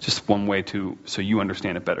 Just one way so you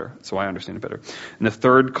understand it better, so I understand it better. And the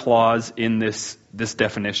third clause in this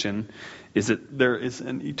definition is that there is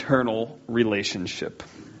an eternal relationship.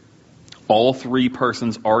 All three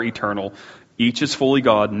persons are eternal. Each is fully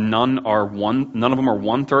God. None of them are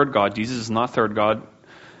one-third God. Jesus is not third God.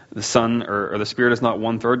 The Son or the Spirit is not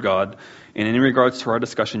one-third God. And in regards to our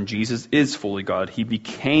discussion, Jesus is fully God. He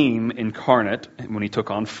became incarnate when he took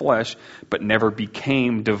on flesh, but never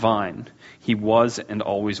became divine. He was and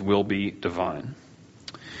always will be divine.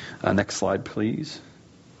 Next slide, please.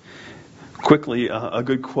 Quickly, a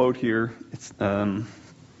good quote here. It's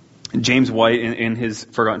James White in his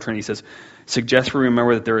Forgotten Trinity says, suggests we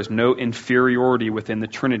remember that there is no inferiority within the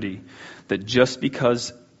Trinity, that just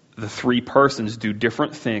because the three persons do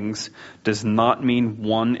different things does not mean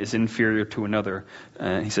one is inferior to another.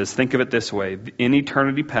 He says, think of it this way. In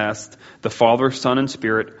eternity past, the Father, Son, and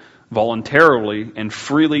Spirit voluntarily and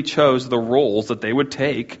freely chose the roles that they would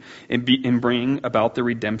take in bringing about the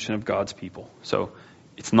redemption of God's people. So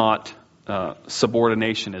it's not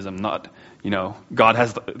subordinationism, not, God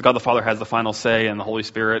the Father has the final say and the Holy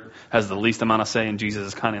Spirit has the least amount of say, and Jesus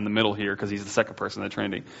is kind of in the middle here because he's the second person of the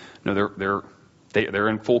Trinity. No, they're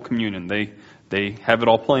in full communion. They have it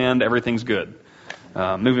all planned. Everything's good.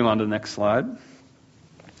 Moving on to the next slide.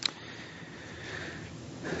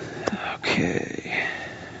 Okay.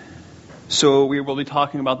 So we will be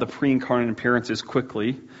talking about the pre-incarnate appearances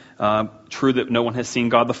quickly. True that no one has seen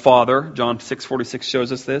God the Father. John 6:46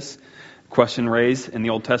 shows us this. Question raised in the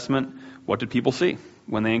Old Testament, what did people see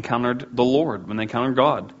when they encountered the Lord, when they encountered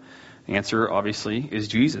God? The answer, obviously, is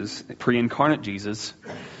Jesus, pre-incarnate Jesus.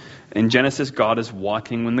 In Genesis, God is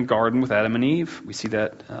walking in the garden with Adam and Eve. We see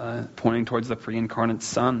that pointing towards the pre-incarnate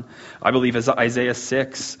Son. I believe as Isaiah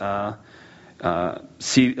 6, I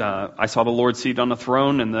saw the Lord seated on the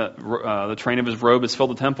throne, and the train of his robe has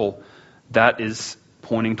filled the temple. That is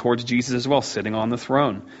pointing towards Jesus as well, sitting on the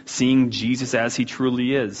throne, seeing Jesus as he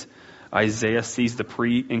truly is. Isaiah sees the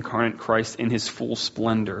pre-incarnate Christ in his full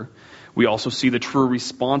splendor. We also see the true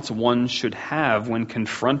response one should have when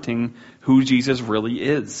confronting who Jesus really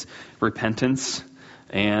is. Repentance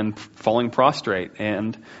and falling prostrate.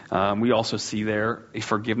 And we also see there a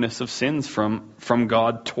forgiveness of sins from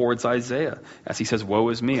God towards Isaiah. As he says, woe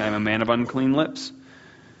is me, I am a man of unclean lips.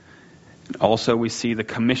 Also, we see the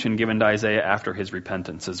commission given to Isaiah after his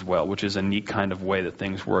repentance as well, which is a neat kind of way that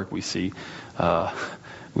things work. We see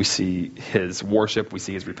his worship, we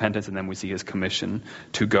see his repentance, and then we see his commission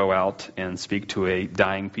to go out and speak to a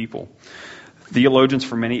dying people. Theologians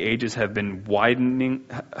for many ages have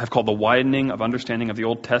called the widening of understanding of the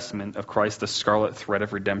Old Testament of Christ the scarlet thread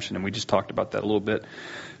of redemption, and we just talked about that a little bit.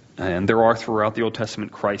 And there are throughout the Old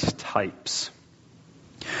Testament Christ types.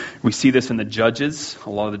 We see this in the Judges. A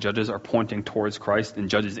lot of the Judges are pointing towards Christ, and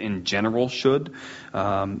Judges in general should.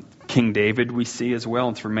 King David we see as well,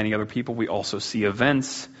 and through many other people we also see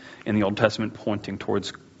events in the Old Testament pointing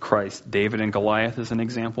towards Christ. David and Goliath is an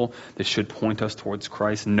example. This should point us towards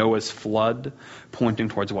Christ. Noah's flood, pointing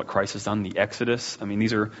towards what Christ has done. The Exodus. I mean,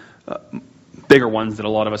 these are bigger ones that a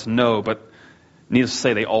lot of us know, but needless to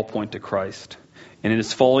say, they all point to Christ. And it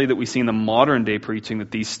is folly that we see in the modern day preaching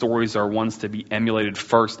that these stories are ones to be emulated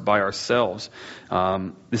first by ourselves.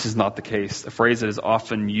 This is not the case. A phrase that is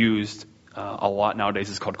often used a lot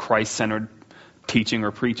nowadays is called Christ-centered teaching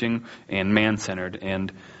or preaching and man-centered.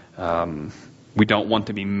 And we don't want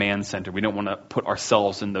to be man-centered. We don't want to put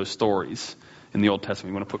ourselves in those stories in the Old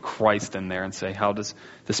Testament. We want to put Christ in there and say, how does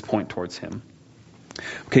this point towards him?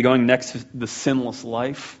 Okay, going next to the sinless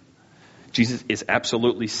life. Jesus is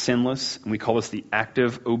absolutely sinless, and we call this the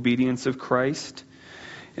active obedience of Christ.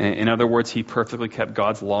 In other words, he perfectly kept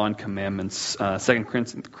God's law and commandments. 2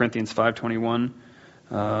 Corinthians 5:21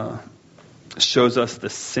 shows us the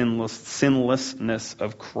sinlessness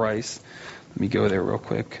of Christ. Let me go there real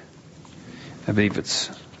quick. I believe it's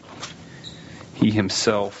he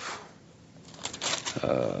himself.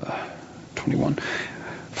 21.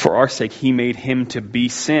 For our sake, he made him to be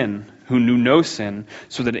sin, who knew no sin,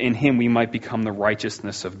 so that in him we might become the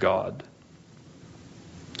righteousness of God.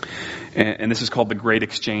 And this is called the Great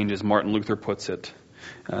Exchange, as Martin Luther puts it.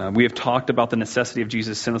 We have talked about the necessity of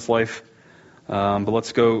Jesus' sinless life, but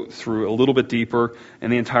let's go through a little bit deeper.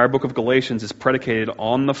 And the entire book of Galatians is predicated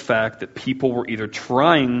on the fact that people were either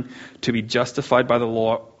trying to be justified by the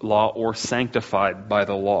law or sanctified by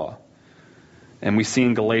the law. And we see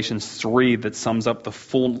in Galatians 3 that sums up the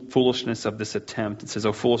foolishness of this attempt. It says,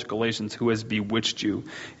 O foolish Galatians, who has bewitched you?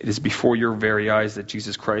 It is before your very eyes that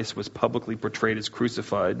Jesus Christ was publicly portrayed as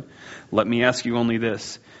crucified. Let me ask you only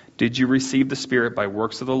this. Did you receive the Spirit by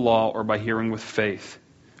works of the law or by hearing with faith?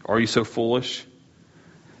 Are you so foolish?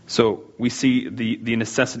 So we see the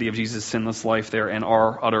necessity of Jesus' sinless life there and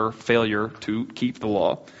our utter failure to keep the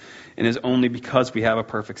law. And it is only because we have a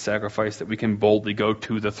perfect sacrifice that we can boldly go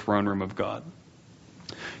to the throne room of God.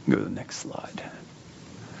 Go to the next slide.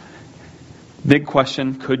 Big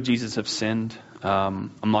question, could Jesus have sinned?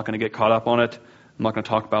 I'm not going to get caught up on it. I'm not going to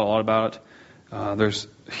talk a lot about it. There's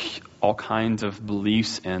all kinds of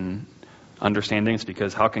beliefs and understandings,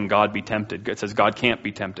 because how can God be tempted? It says God can't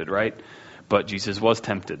be tempted, right? But Jesus was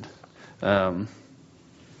tempted.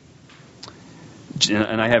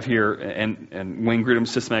 And I have here, and Wayne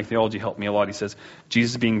Grudem's systematic theology helped me a lot. He says,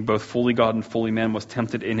 Jesus being both fully God and fully man was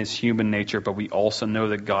tempted in his human nature, but we also know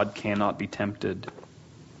that God cannot be tempted.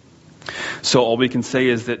 So all we can say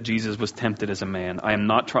is that Jesus was tempted as a man. I am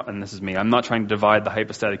not trying, and this is me, I'm not trying to divide the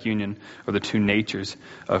hypostatic union or the two natures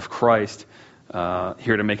of Christ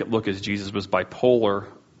here to make it look as Jesus was bipolar.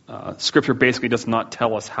 Scripture basically does not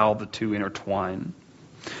tell us how the two intertwine.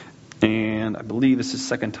 And I believe this is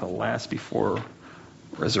second to last before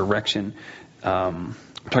resurrection.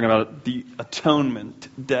 We're talking about the atonement.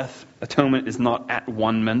 Atonement is not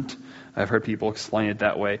at-one-ment. I've heard people explain it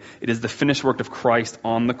that way. It is the finished work of Christ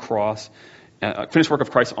on the cross, finished work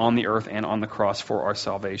of Christ on the earth and on the cross for our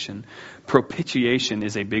salvation. Propitiation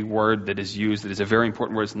is a big word that is used. It is a very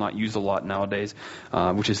important word. It's not used a lot nowadays,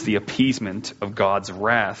 which is the appeasement of God's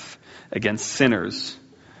wrath against sinners,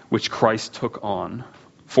 which Christ took on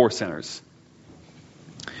for sinners.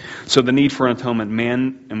 So the need for an atonement,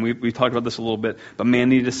 man, and we talked about this a little bit, but man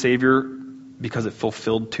needed a Savior because it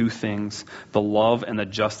fulfilled two things: the love and the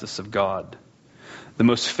justice of God. The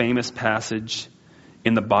most famous passage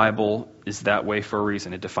in the Bible is that way for a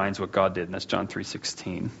reason. It defines what God did, and that's John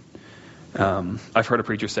 3:16. I've heard a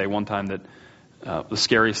preacher say one time that the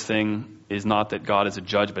scariest thing is not that God is a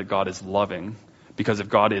judge, but God is loving. Because if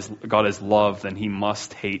God is love, then he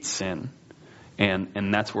must hate sin.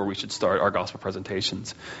 And that's where we should start our gospel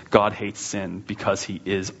presentations. God hates sin because he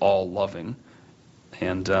is all loving.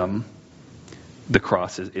 And the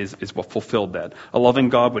cross is what fulfilled that. A loving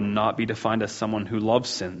God would not be defined as someone who loves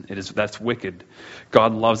sin. That's wicked.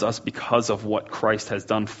 God loves us because of what Christ has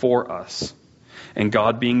done for us. And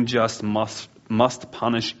God, being just, must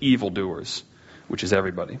punish evildoers, which is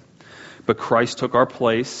everybody. But Christ took our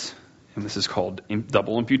place, and this is called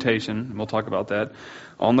double imputation, and we'll talk about that,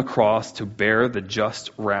 on the cross to bear the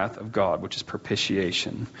just wrath of God, which is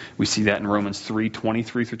propitiation. We see that in Romans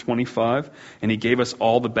 3:23 through 25. And he gave us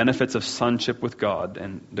all the benefits of sonship with God,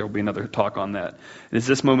 and there will be another talk on that. It is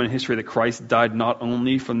this moment in history that Christ died not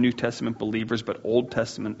only for New Testament believers, but Old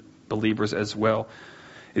Testament believers as well.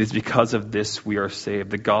 It is because of this we are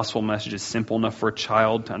saved. The gospel message is simple enough for a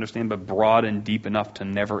child to understand, but broad and deep enough to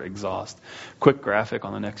never exhaust. Quick graphic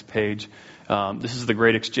on the next page. This is the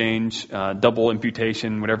great exchange, double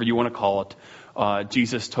imputation, whatever you want to call it.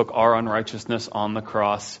 Jesus took our unrighteousness on the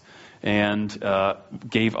cross and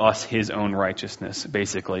gave us his own righteousness,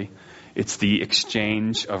 basically. It's the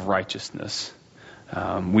exchange of righteousness.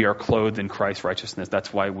 We are clothed in Christ's righteousness.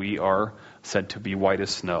 That's why we are said to be white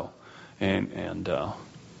as snow. And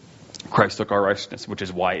Christ took our righteousness, which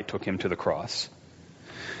is why it took him to the cross.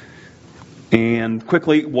 And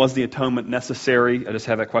quickly, was the atonement necessary? I just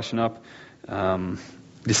have that question up. It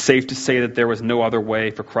is safe to say that there was no other way,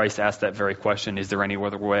 for Christ asked that very question, is there any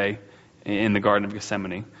other way in the Garden of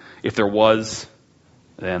Gethsemane? If there was,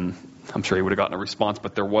 then I'm sure he would have gotten a response,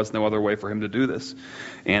 but there was no other way for him to do this.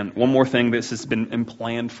 And one more thing, this has been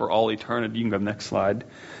planned for all eternity. You can go to the next slide.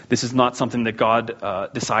 This is not something that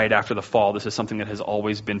God decided after the fall. This is something that has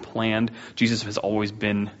always been planned. Jesus has always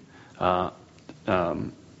been, had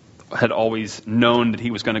always known that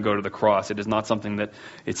he was going to go to the cross. It is not something that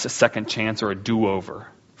it's a second chance or a do-over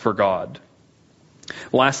for God.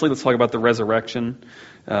 Lastly, let's talk about the resurrection.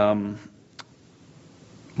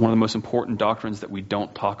 One of the most important doctrines that we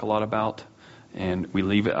don't talk a lot about, and we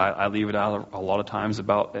leave it. I leave it out a lot of times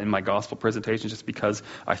about in my gospel presentations, just because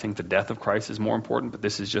I think the death of Christ is more important. But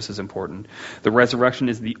this is just as important. The resurrection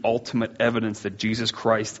is the ultimate evidence that Jesus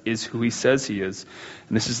Christ is who he says he is,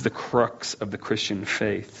 and this is the crux of the Christian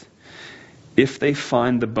faith. If they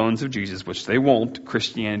find the bones of Jesus, which they won't,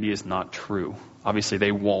 Christianity is not true. Obviously,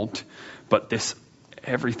 they won't. But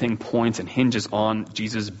everything points and hinges on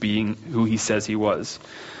Jesus being who he says he was.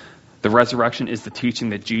 The resurrection is the teaching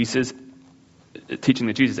that Jesus,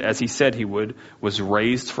 as he said he would, was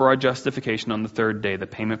raised for our justification on the third day. The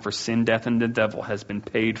payment for sin, death, and the devil has been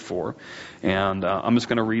paid for. And I'm just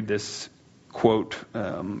going to read this quote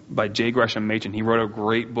by J. Gresham Machen. He wrote a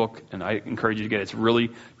great book, and I encourage you to get it. It's really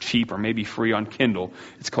cheap or maybe free on Kindle.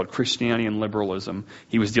 It's called Christianity and Liberalism.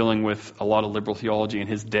 He was dealing with a lot of liberal theology in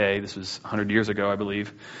his day. This was 100 years ago, I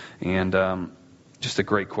believe. And just a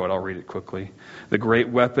great quote. I'll read it quickly. The great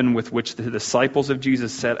weapon with which the disciples of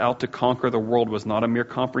Jesus set out to conquer the world was not a mere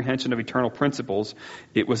comprehension of eternal principles.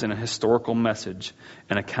 It was a historical message,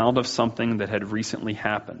 an account of something that had recently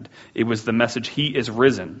happened. It was the message, he is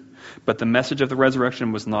risen. But the message of the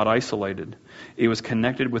resurrection was not isolated. It was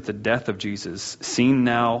connected with the death of Jesus, seen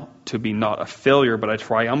now to be not a failure, but a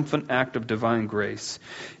triumphant act of divine grace.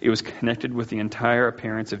 It was connected with the entire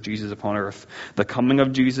appearance of Jesus upon earth. The coming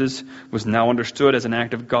of Jesus was now understood as an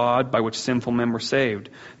act of God by which sinful men were saved.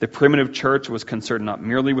 The primitive church was concerned not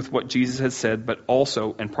merely with what Jesus had said, but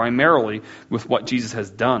also and primarily with what Jesus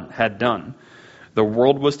had done. The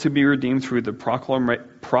world was to be redeemed through the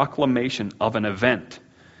proclamation of an event.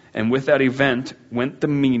 And with that event went the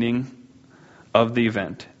meaning of the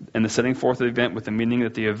event, and the setting forth of the event with the meaning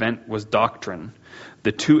that the event was doctrine.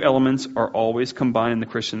 The two elements are always combined in the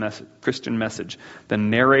Christian message. The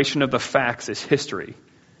narration of the facts is history.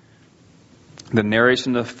 The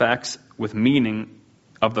narration of the facts with meaning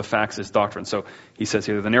of the facts is doctrine. So he says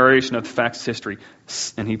here, the narration of the facts is history,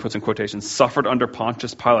 and he puts in quotations, suffered under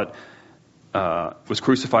Pontius Pilate, was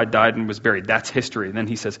crucified, died, and was buried. That's history. And then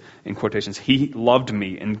he says, in quotations, he loved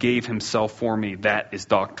me and gave himself for me. That is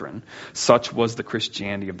doctrine. Such was the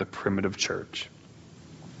Christianity of the primitive church.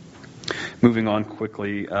 Moving on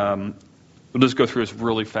quickly, we'll just go through this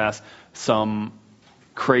really fast. Some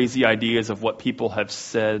crazy ideas of what people have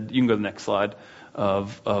said. You can go to the next slide.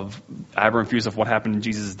 Of aberrant views of what happened in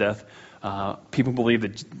Jesus' death. People believe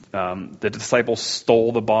that the disciples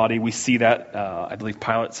stole the body. We see that. I believe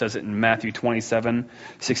Pilate says it in Matthew 27,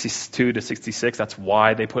 62 to 66. That's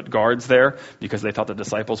why they put guards there, because they thought the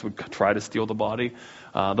disciples would try to steal the body.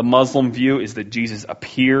 The Muslim view is that Jesus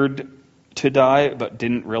appeared to die, but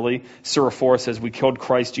didn't really. Surah 4 says, we killed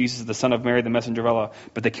Christ Jesus, the Son of Mary, the messenger of Allah,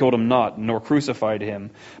 but they killed him not, nor crucified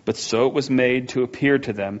him. But so it was made to appear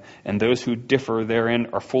to them, and those who differ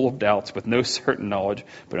therein are full of doubts, with no certain knowledge,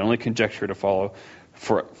 but only conjecture to follow.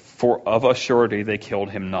 For of a surety they killed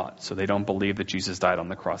him not. So they don't believe that Jesus died on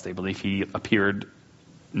the cross. They believe he appeared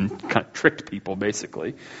and kind of tricked people,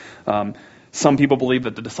 basically. Some people believe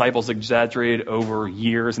that the disciples exaggerated over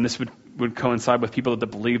years, and this would coincide with people that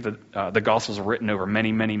believe that the Gospels were written over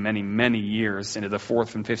many, many, many, many years into the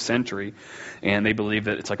 4th and 5th century, and they believe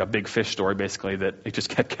that it's like a big fish story, basically, that it just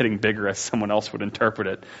kept getting bigger as someone else would interpret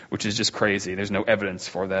it, which is just crazy. There's no evidence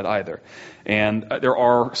for that either. And there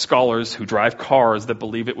are scholars who drive cars that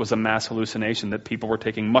believe it was a mass hallucination, that people were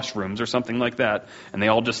taking mushrooms or something like that, and they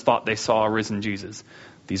all just thought they saw a risen Jesus.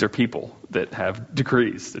 These are people that have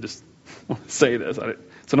degrees that just want to say this.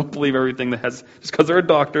 So don't believe everything that has, just because they're a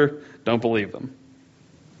doctor, don't believe them.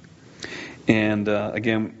 And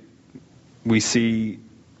again, we see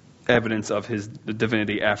evidence of his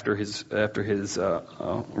divinity after his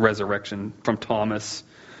resurrection from Thomas,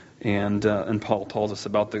 and Paul tells us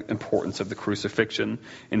about the importance of the crucifixion.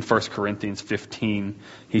 In 1 Corinthians 15,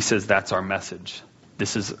 he says that's our message.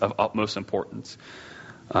 This is of utmost importance.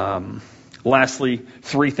 Lastly,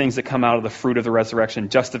 3 things that come out of the fruit of the resurrection: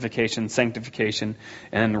 justification, sanctification,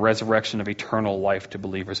 and the resurrection of eternal life to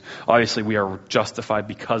believers. Obviously, we are justified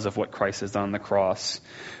because of what Christ has done on the cross.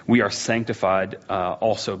 We are sanctified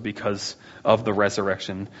also because of the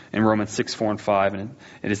resurrection. In Romans 6, 4, and 5, and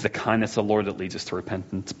it is the kindness of the Lord that leads us to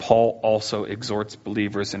repentance. Paul also exhorts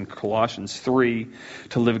believers in Colossians 3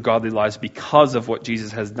 to live godly lives because of what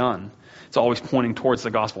Jesus has done. It's always pointing towards the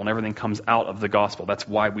gospel, and everything comes out of the gospel. That's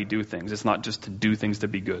why we do things. It's not just to do things to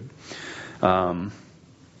be good.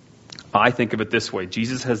 I think of it this way: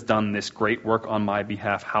 Jesus has done this great work on my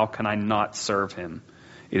behalf. How can I not serve him?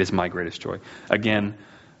 It is my greatest joy. Again,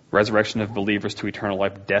 resurrection of believers to eternal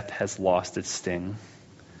life. Death has lost its sting.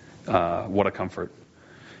 What a comfort.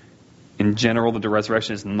 In general, the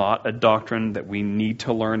resurrection is not a doctrine that we need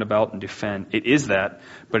to learn about and defend. It is that,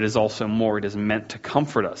 but it is also more. It is meant to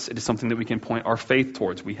comfort us. It is something that we can point our faith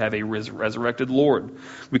towards. We have a resurrected Lord.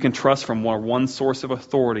 We can trust from one source of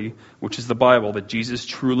authority, which is the Bible, that Jesus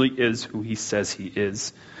truly is who he says he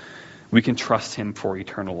is. We can trust him for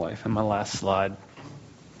eternal life. And my last slide.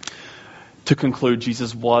 To conclude,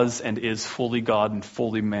 Jesus was and is fully God and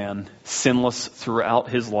fully man, sinless throughout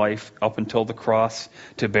his life up until the cross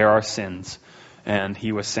to bear our sins. And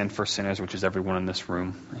he was sent for sinners, which is everyone in this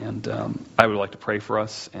room. And I would like to pray for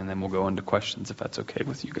us, and then we'll go into questions if that's okay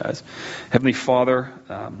with you guys. Heavenly Father,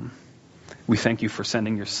 we thank you for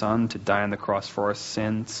sending your Son to die on the cross for our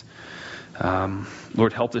sins.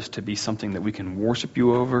 Lord, help this to be something that we can worship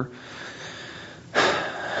you over,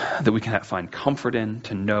 that we can find comfort in,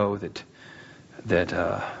 to know that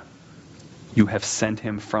you have sent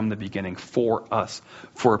him from the beginning for us,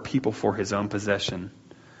 for a people, for his own possession.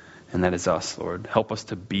 And that is us, Lord. Help us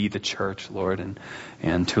to be the church, Lord,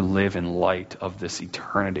 and to live in light of this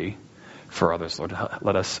eternity for others, Lord.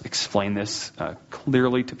 Let us explain this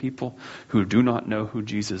clearly to people who do not know who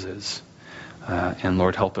Jesus is. And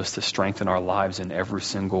Lord, help us to strengthen our lives in every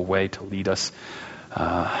single way to lead us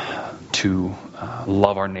to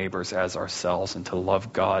love our neighbors as ourselves and to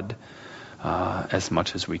love God as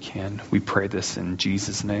much as we can. We pray this in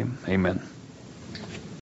Jesus' name. Amen.